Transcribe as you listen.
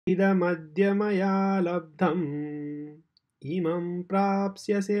इदमद्य मया लब्धम् इमं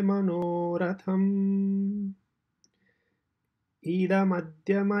प्राप्स्यसे मनोरथम्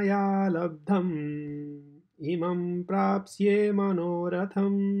इदमद्य मया लब्धम् इमं प्राप्स्ये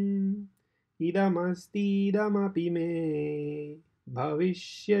मनोरथम् इदमस्तीदमपि मे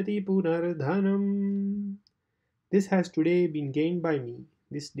भविष्यति पुनर्धनम्. This has today been gained by me.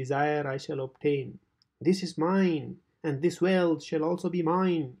 This desire I shall obtain. This is mine, and this wealth shall also be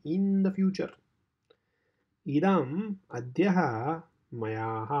mine in the future. Idam adyaha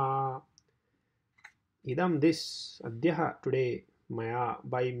mayaha. Idam this adyaha today maya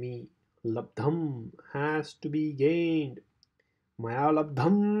by me labdham has to be gained. Maya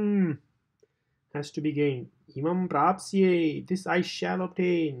labdham has to be gained. Imam prapsye this I shall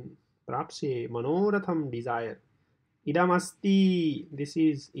obtain. Prapsye manoratham desire. Idamasti this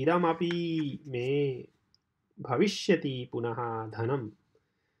is idamapi me bhavishyati punaha dhanam.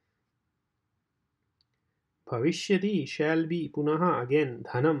 Bhavishyati shall be punaha again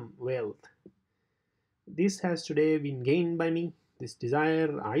dhanam wealth. This has today been gained by me. This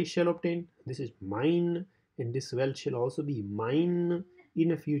desire I shall obtain. This is mine, and this wealth shall also be mine in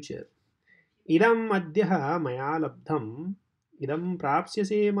the future. Idam adyaha maya labdham. Idam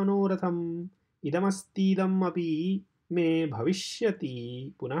prapsyase manoratham. Idamastidam api me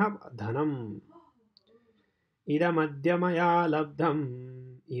bhavishyati punaha dhanam. इदमद्य मया लब्धम्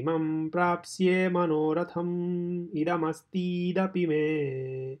इमं प्राप्स्ये मनोरथम् इदमस्तीदपि मे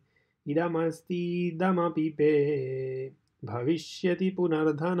इदमस्तीदमपि मे भविष्यति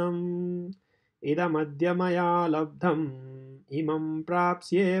पुनर्धनम् इदमद्य मया लब्धम् इमं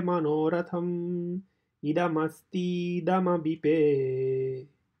प्राप्स्ये मनोरथम् इदमस्तीदमपि मे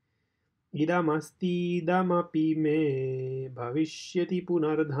इदमस्तीदमपि मे भविष्यति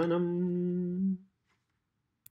पुनर्धनम्.